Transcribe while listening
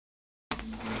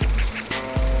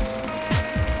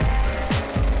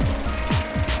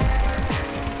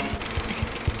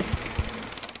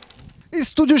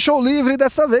Estúdio Showlivre,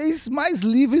 dessa vez mais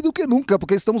livre do que nunca,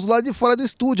 porque estamos lá de fora do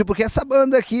estúdio, porque essa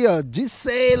banda aqui, ó, de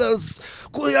Sailors,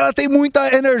 ela tem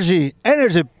muita energy,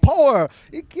 power,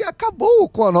 e que acabou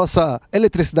com a nossa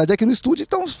eletricidade aqui no estúdio,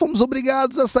 então fomos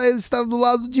obrigados a sair, estar do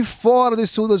lado de fora do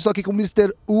estúdio. Eu estou aqui com o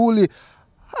Mr. Uli.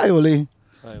 Hi, Uli.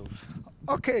 Hi, Uli.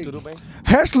 Ok. Tudo bem?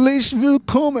 Herzlich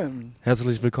willkommen.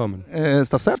 Herzlich willkommen.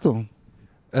 Está certo?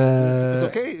 It's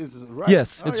okay? Right?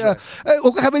 Yes, it's yeah. right. Eu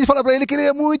acabei de falar pra ele que ele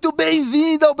é muito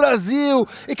bem-vindo ao Brasil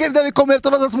e que ele deve comer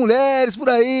todas as mulheres por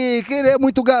aí, que ele é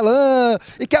muito galã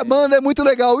e que a banda é muito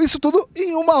legal. Isso tudo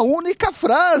em uma única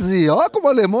frase. Ó, como o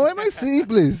alemão é mais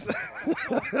simples.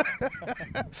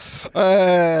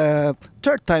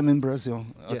 Third time in Brazil,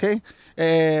 okay?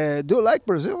 Do you like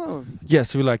Brazil?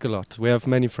 Yes, we like a lot. We have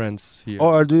many friends here.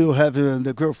 Or do you have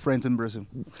the girlfriend in Brazil?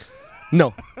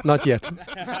 No, not yet.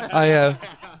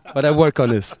 But I work on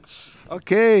this.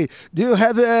 Okay. Do you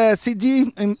have a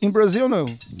CD in Brazil now?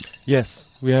 Yes,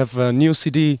 we have a new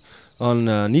CD on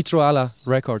Nitro Ala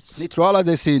Records. Nitro Ala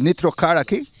desse Nitro cara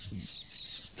aqui?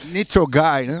 Nitro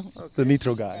guy, né? The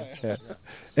Nitro guy. Yeah.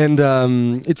 And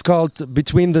it's called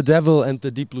Between the Devil and the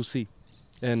Deep Blue Sea.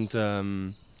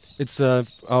 And it's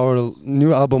our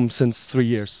new album since 3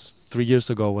 years. 3 years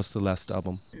ago was the last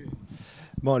album.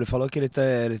 Bom, ele falou que ele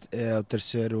é a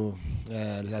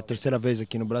terceira vez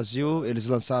aqui no Brasil. Eles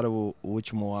lançaram o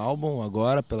último álbum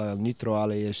agora pela Nitro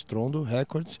Ala e Estrondo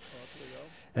Records.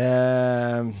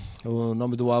 O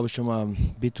nome do álbum chama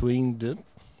Between the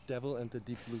Devil and the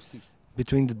Deep Blue Sea.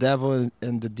 Between the Devil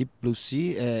and the Deep Blue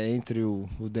Sea, entre o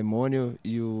demônio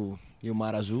e o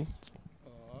mar azul.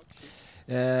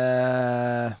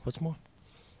 What's more?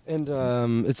 And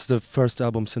it's the first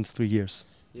album since 3 years.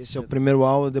 Esse é o primeiro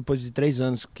álbum depois de 3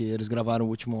 anos que eles gravaram o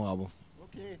último álbum.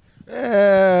 Okay.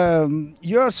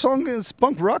 Your song is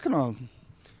punk rock now?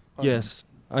 Yes,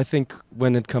 I think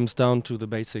when it comes down to the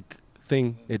basic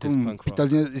thing, it is punk rock.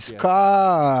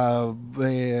 Ska,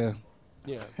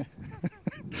 Yeah.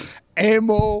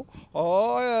 emo,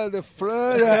 the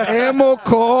front, emo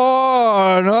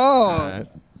core, no?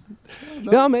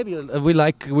 No? Yeah, maybe we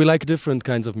like different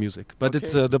kinds of music, but Okay.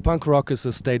 it's the punk rock is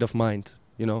a state of mind,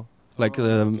 you know, like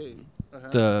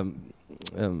the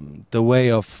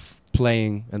way of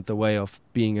playing and the way of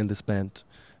being in this band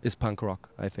is punk rock,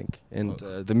 I think, and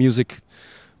the music,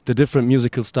 the different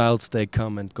musical styles, they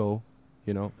come and go,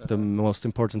 you know. The most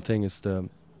important thing is the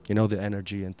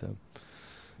energy and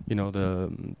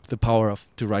the power of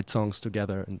to write songs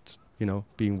together and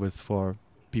being with four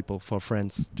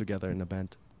friends together in a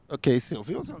band. Ok, você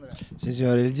ouviu, André? Sim,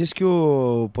 senhor. Ele disse que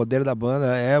o poder da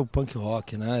banda é o punk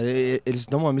rock, né? Eles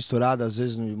dão uma misturada, às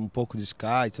vezes, um pouco de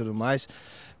ska e tudo mais,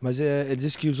 mas ele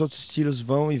disse que os outros estilos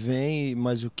vão e vêm,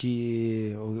 mas o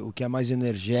que é mais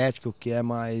energético, o que é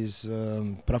mais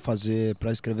para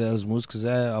escrever as músicas,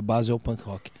 a base é o punk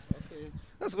rock.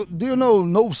 Okay. Do you know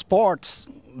No Sports,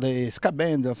 the ska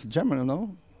band of Germany,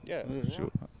 no? Yeah, sure.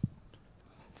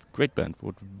 Great band.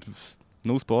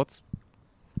 No Sports.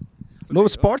 No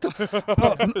Sports?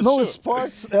 No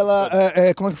Sports, ela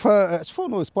como é que fala? Acho que foi o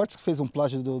No Sports que fez um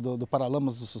plágio do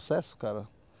Paralamas do Sucesso, cara.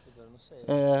 Eu não sei.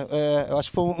 Eu acho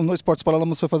que foi o No Sports.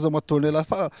 Paralamas foi fazer uma turnê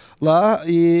lá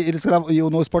e eles e o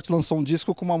No Sports lançou um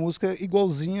disco com uma música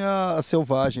igualzinha a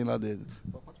Selvagem lá dele.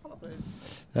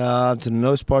 The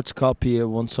No Sports copy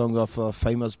one song of a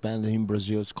famous band in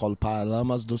Brazil. It's called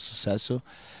Paralamas do Sucesso.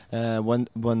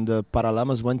 When the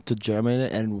Paralamas went to Germany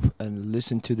and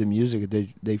listened to the music,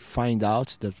 they find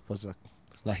out that it was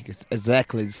like it's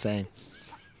exactly the same.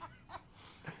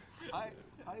 I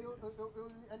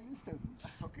listened.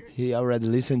 Okay. He already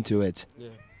listened to it.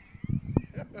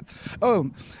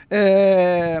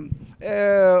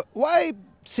 Why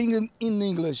sing in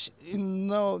English,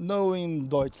 no in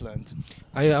Deutschland?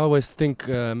 I always think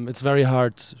it's very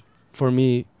hard for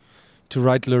me to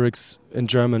write lyrics in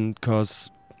German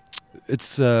because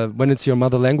it's when it's your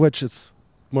mother language, it's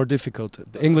more difficult.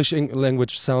 The English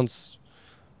language sounds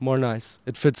more nice.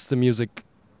 It fits the music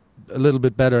a little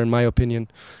bit better, in my opinion.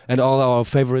 And all our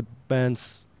favorite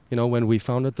bands, when we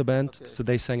founded the band, so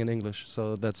they sang in English.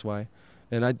 So that's why.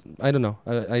 And I don't know.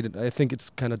 I think it's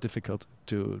kind of difficult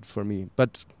for me.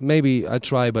 But maybe I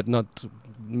try, but not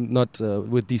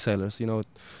with these sailors.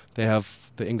 They have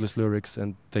the English lyrics,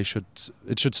 and it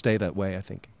should stay that way, I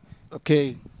think.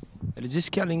 Ok. Ele disse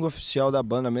que a língua oficial da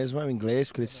banda mesmo é o inglês,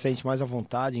 porque ele se sente mais à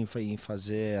vontade em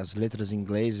fazer as letras em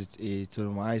inglês e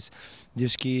tudo mais.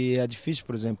 Diz que é difícil,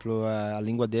 por exemplo, a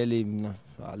língua dele,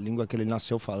 a língua que ele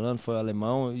nasceu falando foi o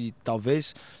alemão, e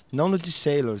talvez, não no The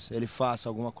Sailors, ele faça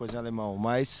alguma coisa em alemão,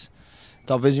 mas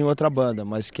talvez em outra banda,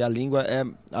 mas que a língua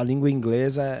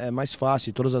inglesa é mais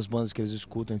fácil, todas as bandas que eles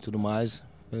escutam e tudo mais,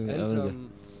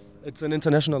 It's an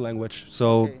international language,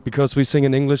 so because we sing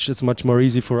in English, it's much more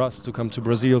easy for us to come to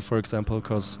Brazil, for example,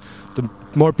 because the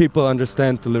more people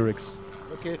understand the lyrics.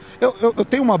 Ok. Eu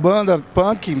tenho uma banda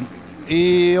punk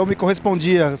e eu me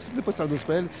correspondia, depois traduz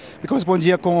para ele, me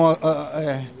correspondia com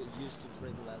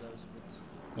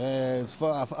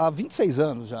há 26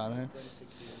 anos já, né?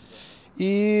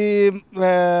 E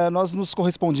nós nos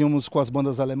correspondíamos com as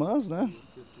bandas alemãs, né?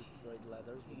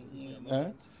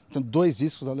 Tem 2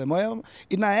 discos da Alemanha.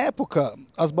 E na época,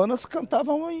 as bandas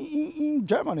cantavam em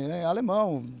Germany, né? Em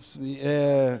alemão.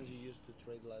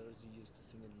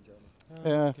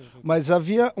 Mas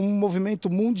havia um movimento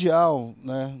mundial,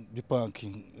 né, de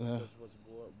punk.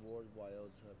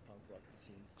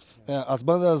 As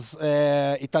bandas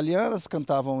italianas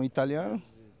cantavam em italiano.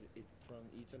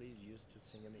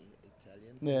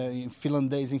 Em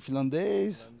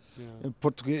finlandês,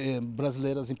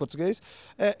 brasileiras em português.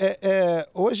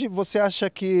 Hoje você acha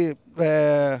que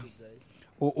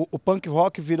o punk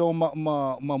rock virou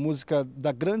uma música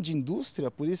da grande indústria,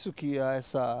 por isso que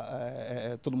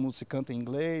todo mundo se canta em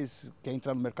inglês, quer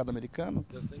entrar no mercado americano?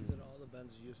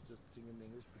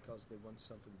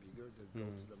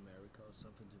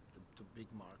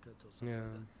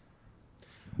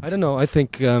 I don't know. I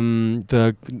think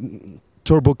the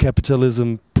turbo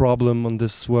capitalism problem on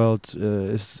this world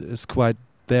is quite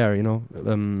there, you know.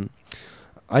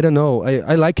 I don't know.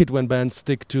 I like it when bands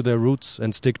stick to their roots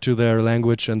and stick to their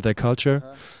language and their culture.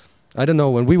 I don't know.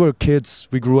 When we were kids,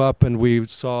 we grew up and we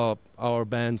saw our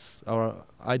bands, our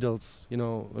idols, you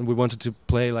know, and we wanted to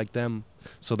play like them.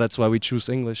 So that's why we choose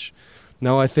English.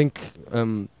 Now I think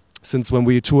since when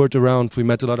we toured around, we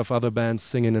met a lot of other bands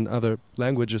singing in other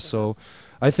languages. So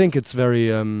I think it's very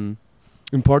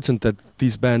important that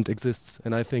this band exists,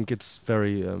 and I think it's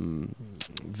very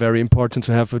very important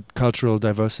to have a cultural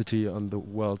diversity on the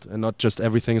world, and not just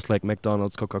everything is like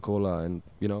McDonald's, Coca-Cola, and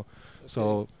you know.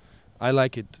 So I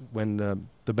like it when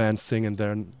the bands sing in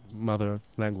their mother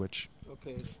language.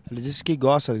 Ele disse que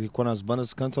gosta de quando as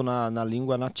bandas cantam na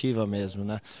língua nativa mesmo,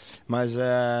 né? Mas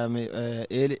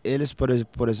eles,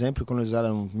 por exemplo, quando eles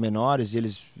eram menores,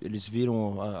 eles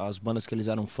viram as bandas que eles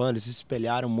eram fãs, eles se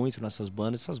espelharam muito nessas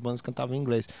bandas, essas bandas cantavam em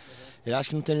inglês. Ele acha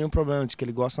que não tem nenhum problema, diz que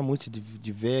ele gosta muito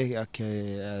de ver que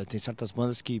tem certas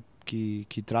bandas que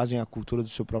trazem a cultura do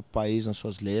seu próprio país nas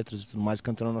suas letras e tudo mais,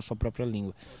 cantando na sua própria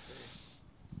língua.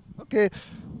 Ok.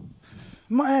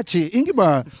 Matt,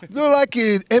 Ingmar, do you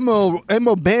like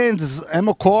emo bands,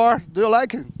 emo core? Do you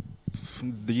like it?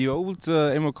 The old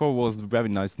emo core was very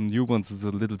nice. The new ones is a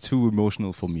little too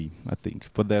emotional for me, I think.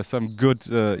 But there are some good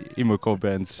emo core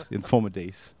bands in former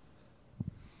days.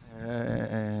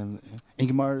 And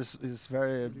Ingmar is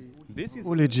very... This is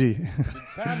Uli G.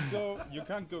 You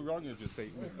can't go wrong if you say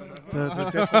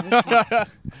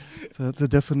the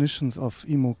definitions of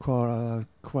emo core are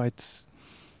quite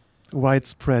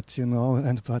widespread, you know,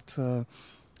 but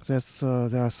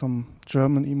there are some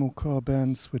German emo core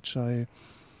bands which I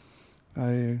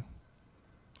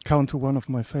count to one of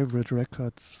my favorite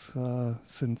records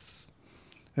since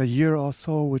a year or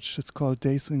so, which is called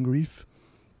Days in Grief.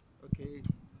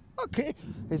 Ok.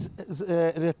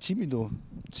 Ele é tímido.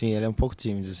 Sim, ele é um pouco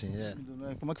tímido, assim. Tímido,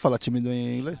 né? Como é que fala tímido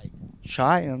em inglês?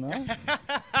 Shy, né?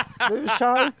 Very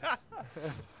shy.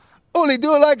 Uli, do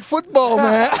you like football,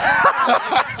 man?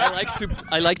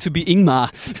 I like to be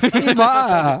Ingmar.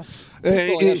 Ingmar.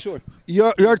 Yeah, sure.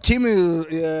 Your team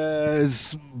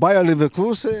is Bayer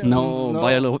Leverkusen? No,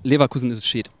 Bayer Leverkusen is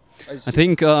shit. I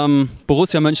think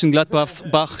Borussia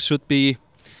Mönchengladbach should be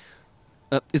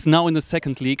is now in the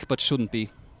second league, but shouldn't be.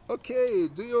 Okay,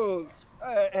 do you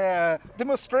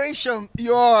demonstration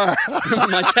your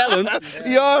my talent?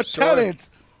 Your talent.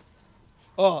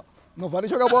 Oh. Não vale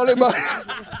jogar bola embaixo.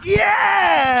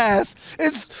 Yes!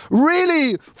 It's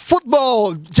really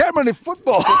football, Germany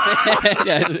football.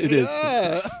 Yeah, it is.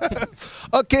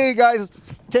 Okay, guys.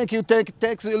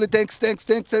 Thanks, Uli. Thanks.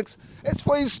 Esse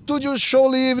foi Estúdio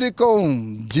Showlivre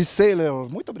com D. Sailor.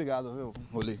 Muito obrigado, viu,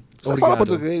 Uli? Você fala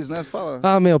português, né?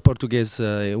 Fala. Meu português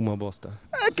é uma bosta.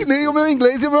 É que nem o meu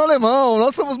inglês e o meu alemão.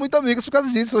 Nós somos muito amigos por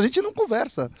causa disso. A gente não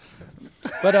conversa.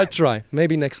 But I'll try.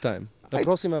 Maybe next time. Da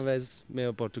próxima vez,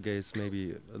 meu português,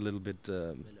 maybe a little bit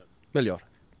melhor.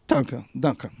 Danke.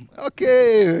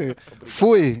 Ok.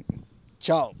 Fui.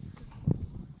 Tchau.